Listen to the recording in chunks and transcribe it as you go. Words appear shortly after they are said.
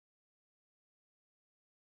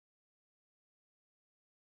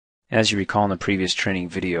As you recall in the previous training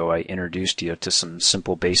video, I introduced you to some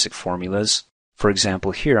simple basic formulas. For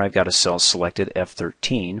example, here I've got a cell selected,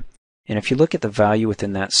 F13, and if you look at the value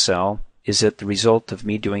within that cell, is it the result of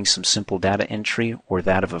me doing some simple data entry or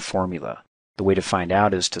that of a formula? The way to find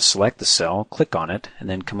out is to select the cell, click on it, and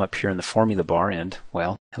then come up here in the formula bar and,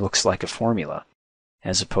 well, it looks like a formula,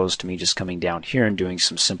 as opposed to me just coming down here and doing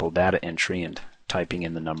some simple data entry and typing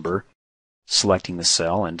in the number, selecting the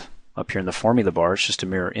cell, and up here in the formula bar it's just a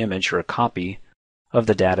mirror image or a copy of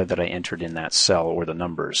the data that I entered in that cell or the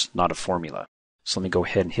numbers, not a formula. So let me go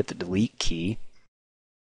ahead and hit the delete key.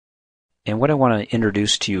 And what I want to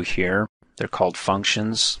introduce to you here, they're called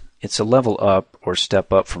functions. It's a level up or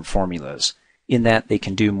step up from formulas in that they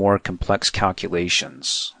can do more complex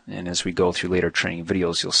calculations. And as we go through later training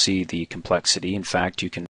videos, you'll see the complexity. In fact, you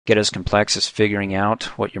can get as complex as figuring out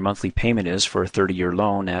what your monthly payment is for a 30-year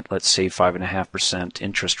loan at, let's say, 5.5%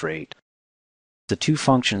 interest rate. The two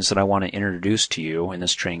functions that I want to introduce to you in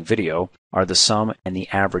this training video are the sum and the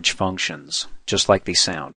average functions, just like they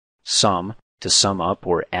sound. Sum to sum up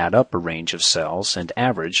or add up a range of cells, and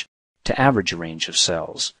average to average a range of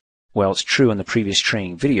cells. Well, it's true in the previous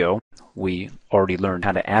training video, we already learned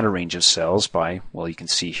how to add a range of cells by, well, you can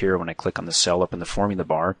see here when I click on the cell up in the formula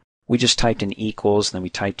bar, we just typed in equals, and then we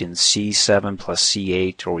typed in C7 plus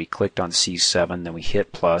C8, or we clicked on C7, then we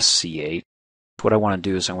hit plus C8. What I want to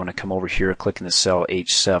do is I want to come over here, click in the cell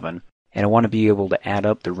H7, and I want to be able to add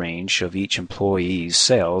up the range of each employee's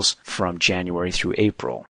sales from January through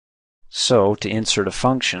April. So to insert a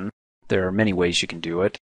function, there are many ways you can do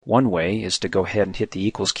it. One way is to go ahead and hit the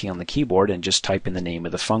equals key on the keyboard and just type in the name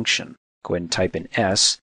of the function. Go ahead and type in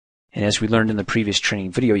S. And as we learned in the previous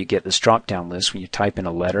training video, you get this drop-down list when you type in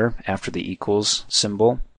a letter after the equals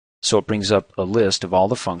symbol. So it brings up a list of all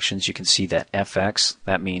the functions. You can see that fx,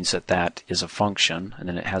 that means that that is a function, and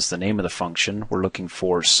then it has the name of the function. We're looking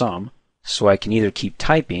for sum. So I can either keep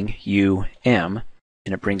typing um,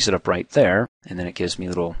 and it brings it up right there, and then it gives me a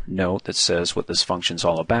little note that says what this function's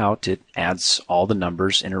all about. It adds all the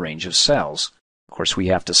numbers in a range of cells. Of course, we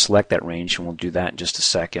have to select that range, and we'll do that in just a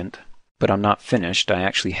second. But I'm not finished. I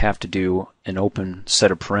actually have to do an open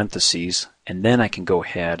set of parentheses, and then I can go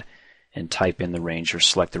ahead and type in the range or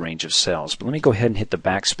select the range of cells. But let me go ahead and hit the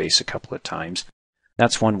backspace a couple of times.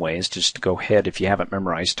 That's one way, is just to go ahead, if you haven't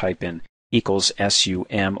memorized, type in equals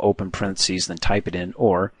sum, open parentheses, then type it in,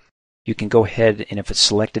 or you can go ahead and if it's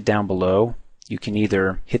selected down below, you can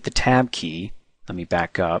either hit the tab key, let me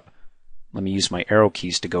back up, let me use my arrow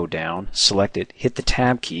keys to go down, select it, hit the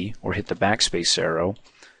tab key, or hit the backspace arrow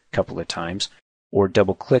a couple of times, or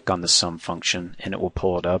double click on the sum function and it will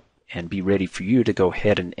pull it up and be ready for you to go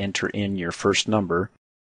ahead and enter in your first number.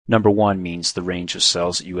 Number 1 means the range of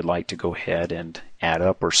cells that you would like to go ahead and add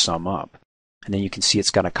up or sum up. And then you can see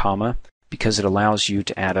it's got a comma because it allows you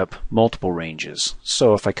to add up multiple ranges.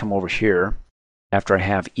 So if I come over here, after I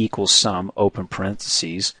have equals sum, open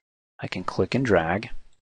parentheses, I can click and drag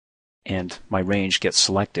and my range gets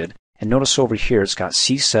selected. And notice over here it's got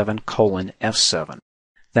C7 colon F7.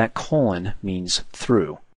 That colon means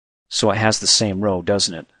through. So it has the same row,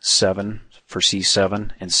 doesn't it? 7 for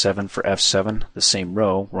C7 and 7 for F7, the same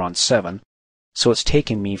row, we're on 7. So it's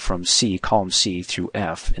taking me from C, column C, through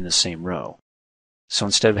F in the same row. So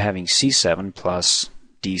instead of having C7 plus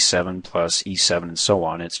D7 plus E7 and so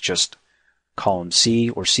on, it's just column C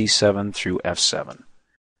or C7 through F7.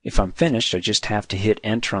 If I'm finished, I just have to hit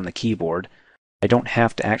enter on the keyboard. I don't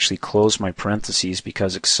have to actually close my parentheses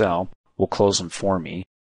because Excel will close them for me.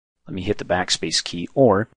 Let me hit the backspace key,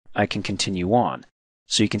 or I can continue on.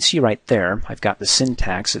 So you can see right there, I've got the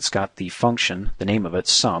syntax, it's got the function, the name of it,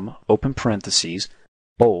 sum, open parentheses,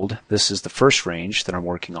 bold, this is the first range that I'm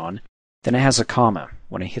working on. Then it has a comma.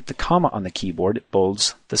 When I hit the comma on the keyboard, it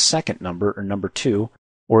bolds the second number, or number 2,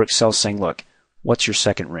 or Excel's saying, look, what's your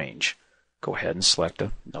second range? Go ahead and select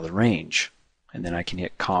another range. And then I can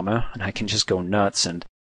hit comma, and I can just go nuts, and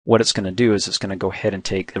what it's going to do is it's going to go ahead and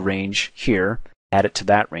take the range here, add it to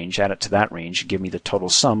that range, add it to that range, and give me the total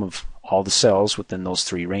sum of all the cells within those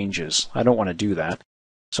 3 ranges. I don't want to do that,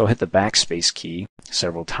 so I'll hit the backspace key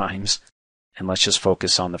several times, and let's just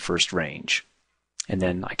focus on the first range. And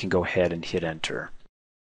then I can go ahead and hit enter.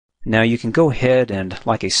 Now you can go ahead and,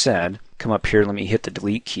 like I said, come up here, let me hit the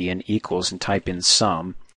delete key and equals and type in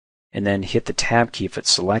sum, and then hit the tab key if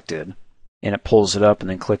it's selected, and it pulls it up, and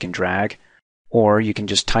then click and drag. Or you can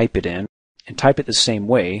just type it in, and type it the same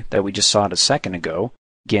way that we just saw it a second ago.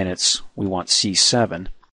 Again, we want C7,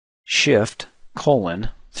 shift, colon,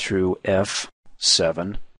 through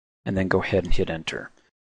F7, and then go ahead and hit enter.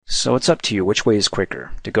 So it's up to you which way is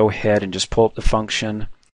quicker, to go ahead and just pull up the function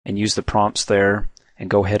and use the prompts there and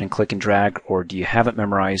go ahead and click and drag, or do you have it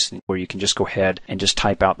memorized where you can just go ahead and just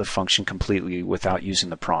type out the function completely without using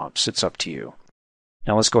the prompts? It's up to you.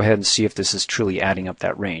 Now let's go ahead and see if this is truly adding up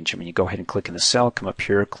that range. I mean, you go ahead and click in the cell, come up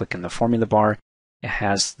here, click in the formula bar. It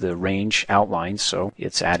has the range outlined, so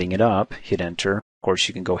it's adding it up. Hit enter. Of course,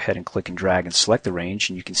 you can go ahead and click and drag and select the range,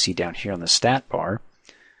 and you can see down here on the stat bar,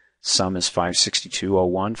 sum is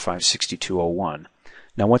 562.01, 562.01.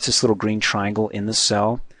 Now what's this little green triangle in the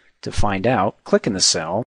cell? To find out, click in the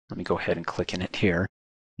cell. Let me go ahead and click in it here.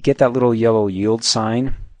 You get that little yellow yield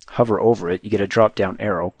sign, hover over it, you get a drop down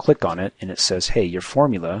arrow, click on it, and it says, hey, your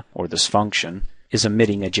formula, or this function, is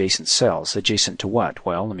omitting adjacent cells. Adjacent to what?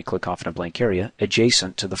 Well, let me click off in a blank area.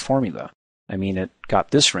 Adjacent to the formula. I mean, it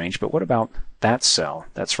got this range, but what about that cell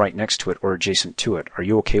that's right next to it or adjacent to it? Are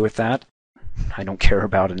you okay with that? I don't care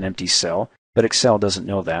about an empty cell, but Excel doesn't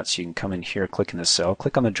know that, so you can come in here, click in the cell,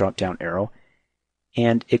 click on the drop-down arrow,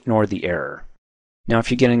 and ignore the error. Now, if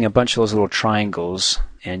you're getting a bunch of those little triangles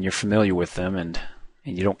and you're familiar with them and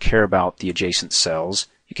you don't care about the adjacent cells,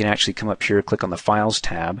 you can actually come up here, click on the Files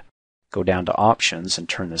tab, go down to Options and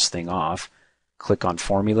turn this thing off. Click on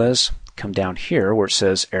Formulas, come down here where it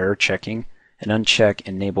says Error Checking, and uncheck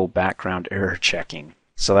Enable Background Error Checking.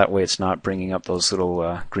 So that way it's not bringing up those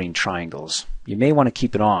little green triangles. You may want to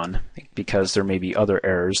keep it on because there may be other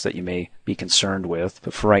errors that you may be concerned with,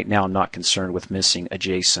 but for right now I'm not concerned with missing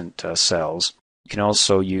adjacent cells. You can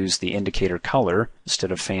also use the indicator color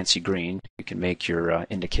instead of fancy green. You can make your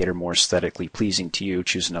indicator more aesthetically pleasing to you.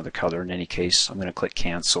 Choose another color. In any case, I'm going to click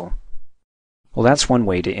Cancel. Well, that's one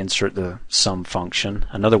way to insert the sum function.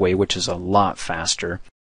 Another way, which is a lot faster,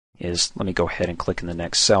 is let me go ahead and click in the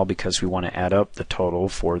next cell because we want to add up the total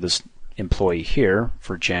for this employee here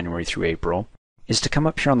for January through April, is to come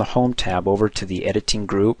up here on the Home tab over to the Editing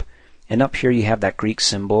group, and up here you have that Greek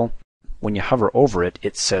symbol. When you hover over it,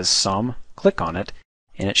 it says Sum. Click on it,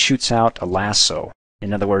 and it shoots out a lasso.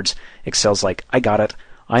 In other words, Excel's like, I got it.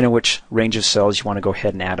 I know which range of cells you want to go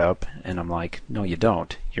ahead and add up. And I'm like, no, you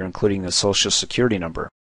don't. You're including the Social Security number.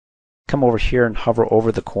 Come over here and hover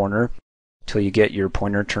over the corner till you get your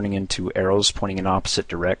pointer turning into arrows pointing in opposite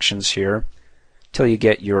directions here. Till you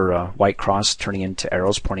get your white cross turning into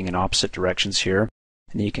arrows pointing in opposite directions here.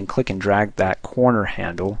 And then you can click and drag that corner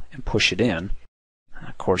handle and push it in.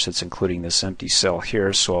 Of course, it's including this empty cell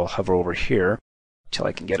here, so I'll hover over here till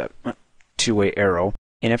I can get a two-way arrow.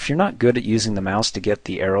 And if you're not good at using the mouse to get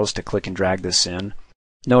the arrows to click and drag this in,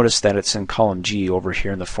 notice that it's in column G over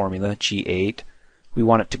here in the formula, G8. We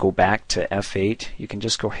want it to go back to F8. You can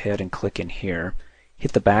just go ahead and click in here.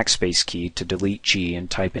 Hit the backspace key to delete G and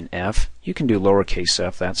type in F. You can do lowercase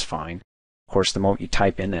f, that's fine. Of course, the moment you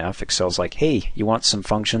type in F, Excel's like, hey, you want some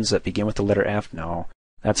functions that begin with the letter F? No,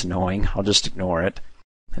 that's annoying. I'll just ignore it.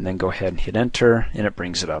 And then go ahead and hit enter, and it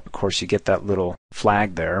brings it up. Of course, you get that little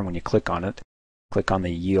flag there when you click on it. Click on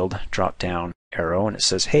the yield drop down arrow, and it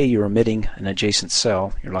says, hey, you're omitting an adjacent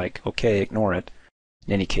cell. You're like, okay, ignore it.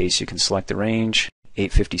 In any case, you can select the range.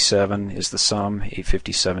 857 is the sum.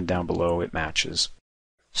 857 down below, it matches.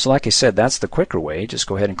 So like I said, that's the quicker way. Just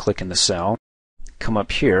go ahead and click in the cell. Come up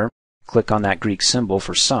here, click on that Greek symbol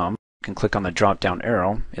for sum. You can click on the drop down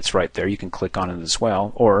arrow. It's right there. You can click on it as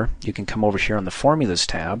well. Or you can come over here on the Formulas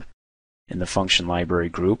tab in the Function Library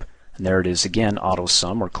group, and there it is again, Auto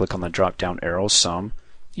Sum, or click on the drop down arrow, Sum.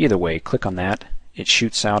 Either way, click on that. It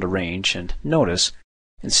shoots out a range, and notice,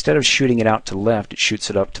 instead of shooting it out to the left, it shoots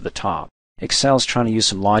it up to the top. Excel's trying to use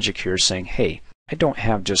some logic here saying, hey, I don't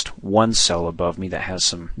have just one cell above me that has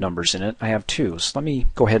some numbers in it. I have two. So let me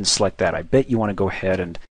go ahead and select that. I bet you want to go ahead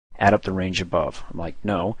and add up the range above. I'm like,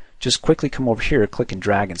 no. Just quickly come over here, click and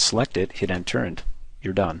drag and select it, hit enter, and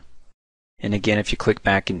you're done. And again, if you click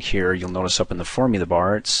back in here, you'll notice up in the formula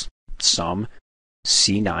bar, it's sum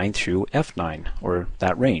C9 through F9, or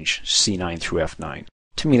that range, C9 through F9.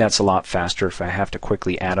 To me, that's a lot faster if I have to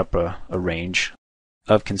quickly add up a range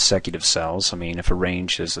of consecutive cells. I mean, if a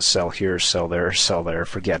range is a cell here, cell there,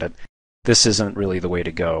 forget it. This isn't really the way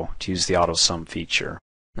to go to use the auto sum feature.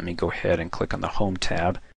 Let me go ahead and click on the Home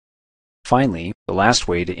tab. Finally, the last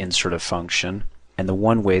way to insert a function, and the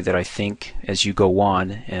one way that I think as you go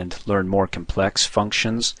on and learn more complex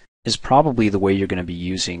functions, is probably the way you're going to be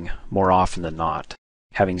using more often than not.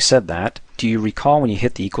 Having said that, do you recall when you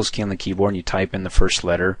hit the equals key on the keyboard and you type in the first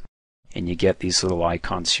letter and you get these little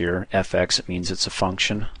icons here, FX, it means it's a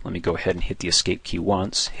function. Let me go ahead and hit the escape key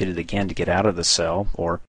once, hit it again to get out of the cell,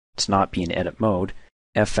 or it's not be in edit mode,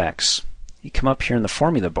 FX. You come up here in the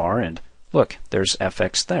formula bar and look, there's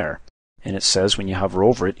FX there. And it says when you hover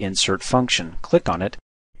over it, insert function. Click on it,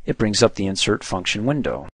 it brings up the insert function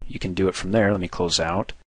window. You can do it from there. Let me close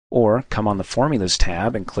out. Or come on the Formulas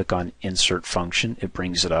tab and click on Insert Function. It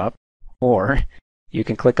brings it up. Or you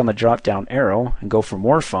can click on the drop-down arrow and go for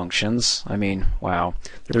more functions. I mean, wow,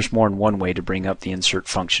 there's more than one way to bring up the Insert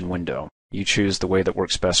Function window. You choose the way that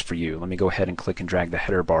works best for you. Let me go ahead and click and drag the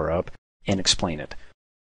header bar up and explain it.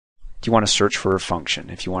 Do you want to search for a function?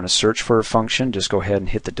 If you want to search for a function, just go ahead and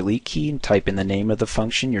hit the delete key and type in the name of the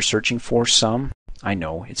function you're searching for, sum. I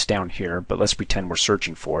know, it's down here, but let's pretend we're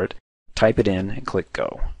searching for it. Type it in and click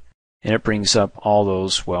go. And it brings up all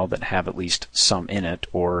those, well, that have at least sum in it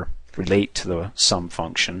or relate to the sum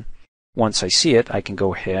function. Once I see it, I can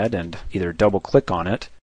go ahead and either double click on it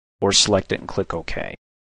or select it and click OK.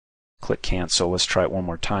 Click cancel. Let's try it one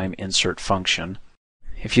more time. Insert function.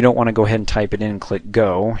 If you don't want to go ahead and type it in and click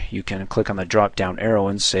go, you can click on the drop down arrow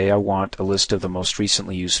and say I want a list of the most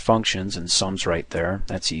recently used functions, and sum's right there.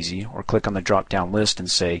 That's easy. Or click on the drop down list and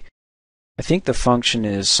say I think the function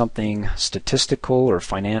is something statistical or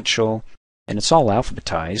financial, and it's all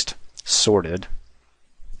alphabetized, sorted.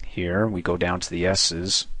 Here we go down to the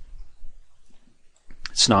S's.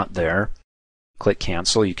 It's not there. Click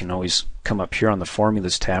cancel. You can always come up here on the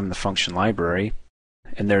Formulas tab in the function library,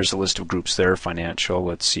 and there's a list of groups there. Financial,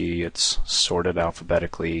 let's see, it's sorted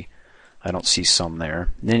alphabetically. I don't see sum there.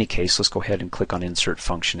 In any case, let's go ahead and click on Insert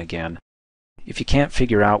Function again. If you can't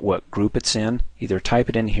figure out what group it's in, either type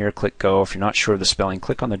it in here, click go. If you're not sure of the spelling,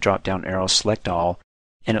 click on the drop down arrow, select all,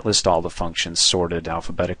 and it lists all the functions sorted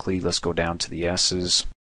alphabetically. Let's go down to the S's.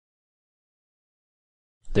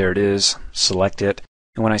 There it is. Select it.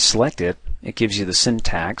 And when I select it, it gives you the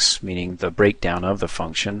syntax, meaning the breakdown of the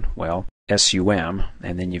function, well, SUM,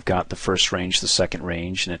 and then you've got the first range, the second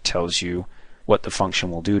range, and it tells you what the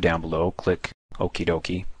function will do down below. Click okie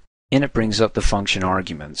dokie. And it brings up the function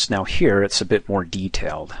arguments. Now here it's a bit more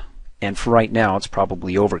detailed. And for right now it's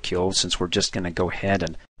probably overkill since we're just going to go ahead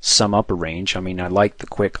and sum up a range. I mean, I like the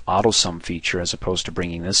quick auto sum feature as opposed to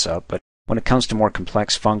bringing this up, but when it comes to more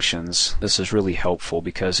complex functions, this is really helpful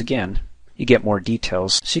because, again, you get more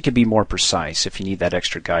details, so you can be more precise if you need that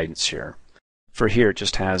extra guidance here. For here, it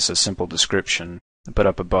just has a simple description, but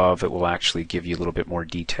up above it will actually give you a little bit more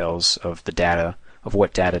details of the data, of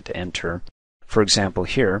what data to enter. For example,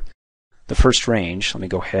 here, the first range, let me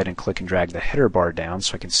go ahead and click and drag the header bar down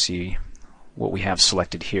so I can see what we have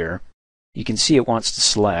selected here. You can see it wants to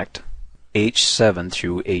select H7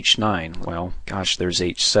 through H9. Well, gosh, there's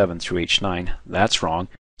H7 through H9. That's wrong.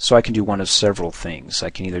 So I can do one of several things. I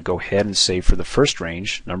can either go ahead and say for the first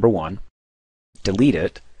range, number 1, delete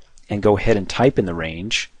it, and go ahead and type in the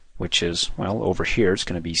range, which is, well, over here it's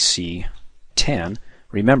going to be C10.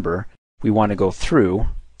 Remember, we want to go through,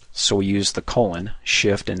 so we use the colon,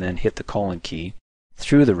 shift, and then hit the colon key,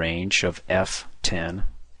 through the range of F10.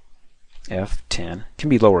 F10 can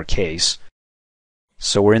be lowercase.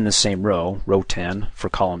 So we're in the same row, row 10 for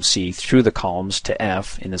column C, through the columns to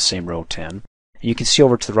F in the same row 10. And you can see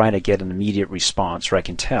over to the right I get an immediate response, or I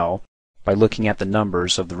can tell by looking at the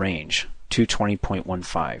numbers of the range.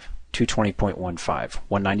 220.15, 220.15,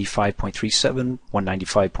 195.37,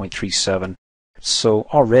 195.37. So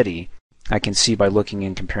already I can see by looking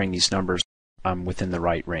and comparing these numbers I'm within the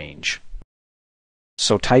right range.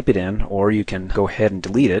 So type it in, or you can go ahead and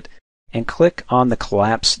delete it and click on the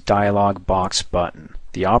Collapse dialog box button.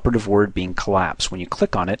 The operative word being collapse. When you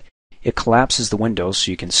click on it, it collapses the window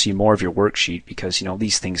so you can see more of your worksheet because, you know,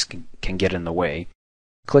 these things can get in the way.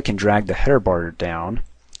 Click and drag the header bar down,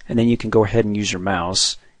 and then you can go ahead and use your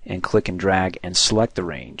mouse and click and drag and select the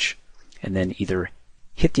range. And then either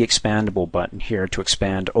hit the expandable button here to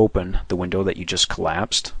expand open the window that you just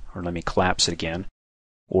collapsed, or let me collapse it again.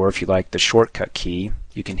 Or if you like the shortcut key,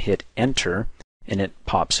 you can hit enter and it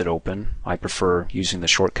pops it open. I prefer using the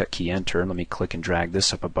shortcut key enter. Let me click and drag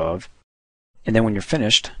this up above. And then when you're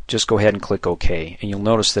finished, just go ahead and click OK, and you'll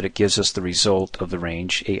notice that it gives us the result of the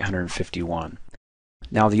range 851.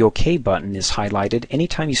 Now the OK button is highlighted.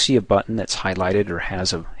 Anytime you see a button that's highlighted or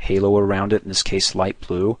has a halo around it, in this case light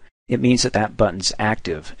blue, it means that that button's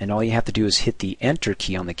active, and all you have to do is hit the enter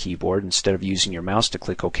key on the keyboard instead of using your mouse to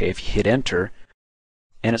click OK. If you hit enter,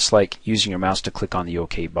 and it's like using your mouse to click on the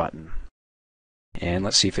OK button. And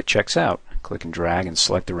let's see if it checks out. Click and drag and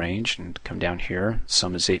select the range and come down here.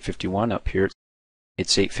 Sum is 851. Up here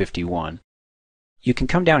it's 851. You can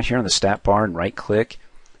come down here on the stat bar and right click.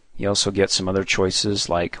 You also get some other choices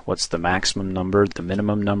like what's the maximum number, the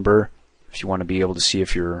minimum number. If you want to be able to see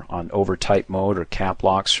if you're on overtype mode or cap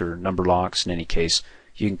locks or number locks, in any case,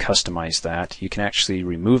 you can customize that. You can actually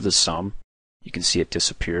remove the sum. You can see it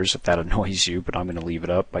disappears if that annoys you, but I'm going to leave it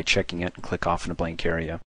up by checking it and click off in a blank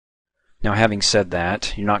area. Now, having said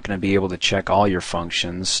that, you're not going to be able to check all your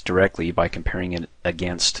functions directly by comparing it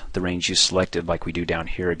against the range you selected like we do down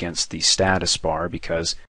here against the status bar,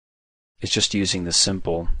 because it's just using the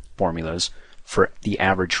simple formulas for the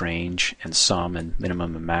average range and sum and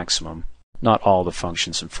minimum and maximum, not all the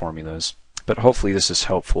functions and formulas. But hopefully this is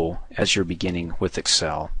helpful as you're beginning with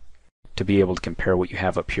Excel to be able to compare what you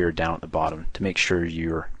have up here down at the bottom to make sure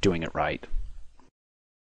you're doing it right.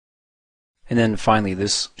 And then finally,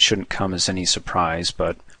 this shouldn't come as any surprise,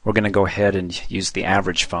 but we're going to go ahead and use the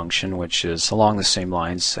average function, which is along the same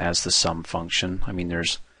lines as the sum function. I mean,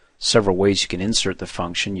 there's several ways you can insert the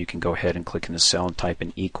function. You can go ahead and click in the cell and type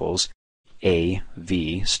in equals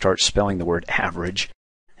AV, start spelling the word average,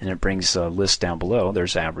 and it brings a list down below.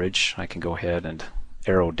 There's average. I can go ahead and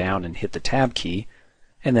arrow down and hit the tab key,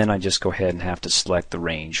 and then I just go ahead and have to select the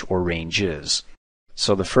range or ranges.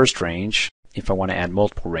 So the first range, if I want to add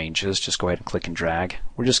multiple ranges, just go ahead and click and drag.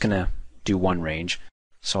 We're just going to do one range.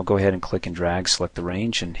 So I'll go ahead and click and drag, select the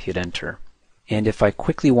range, and hit enter. And if I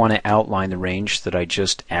quickly want to outline the range that I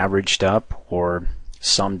just averaged up or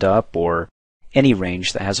summed up, or any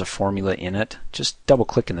range that has a formula in it, just double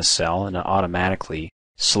click in the cell and it automatically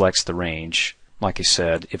selects the range. Like I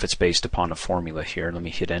said, if it's based upon a formula here, let me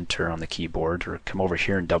hit enter on the keyboard, or come over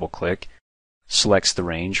here and double click, selects the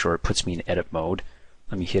range, or it puts me in edit mode.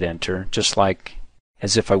 Let me hit enter, just like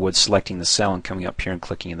as if I would selecting the cell and coming up here and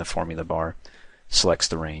clicking in the formula bar, selects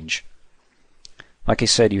the range. Like I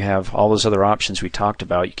said, you have all those other options we talked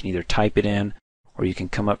about. You can either type it in, or you can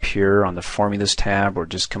come up here on the formulas tab, or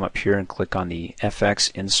just come up here and click on the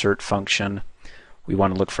FX insert function. We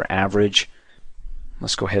want to look for average.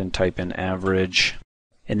 Let's go ahead and type in average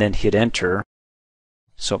and then hit enter.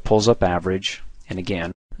 So it pulls up average, and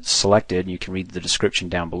again, it's selected. You can read the description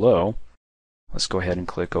down below. Let's go ahead and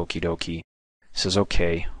click okie dokie. It says,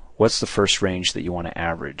 okay, what's the first range that you want to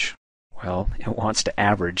average? Well, it wants to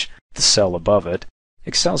average the cell above it.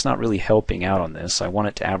 Excel's not really helping out on this. I want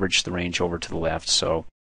it to average the range over to the left, so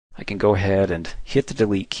I can go ahead and hit the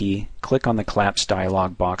delete key, click on the collapse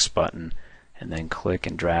dialog box button, and then click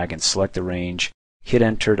and drag and select the range, hit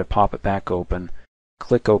enter to pop it back open,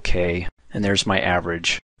 click OK, and there's my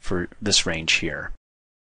average for this range here.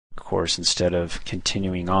 Of course, instead of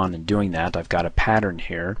continuing on and doing that, I've got a pattern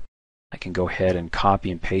here. I can go ahead and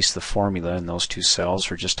copy and paste the formula in those two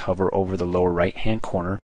cells, or just hover over the lower right hand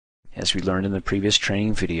corner, as we learned in the previous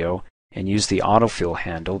training video, and use the autofill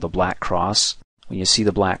handle, the black cross. When you see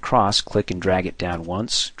the black cross, click and drag it down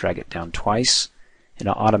once, drag it down twice, and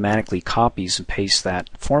it automatically copies and pastes that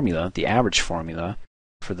formula, the average formula,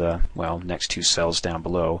 for the, well, next two cells down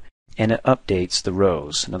below, and it updates the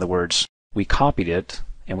rows. In other words, we copied it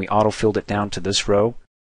and we autofilled it down to this row.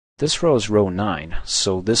 This row is row 9,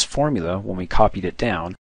 so this formula, when we copied it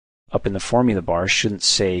down, up in the formula bar shouldn't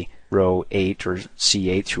say row 8 or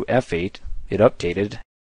C8 through F8. It updated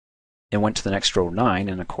and went to the next row 9,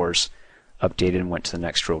 and of course updated and went to the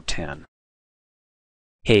next row 10.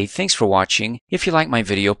 Hey, thanks for watching. If you like my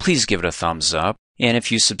video, please give it a thumbs up. And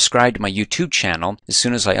if you subscribe to my YouTube channel, as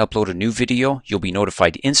soon as I upload a new video, you'll be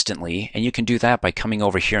notified instantly, and you can do that by coming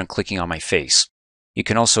over here and clicking on my face. You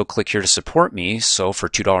can also click here to support me, so for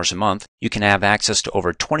 $2 a month, you can have access to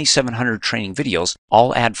over 2,700 training videos,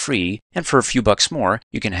 all ad-free, and for a few bucks more,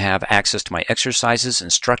 you can have access to my exercises,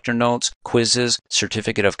 instructor notes, quizzes,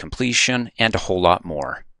 certificate of completion, and a whole lot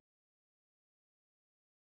more.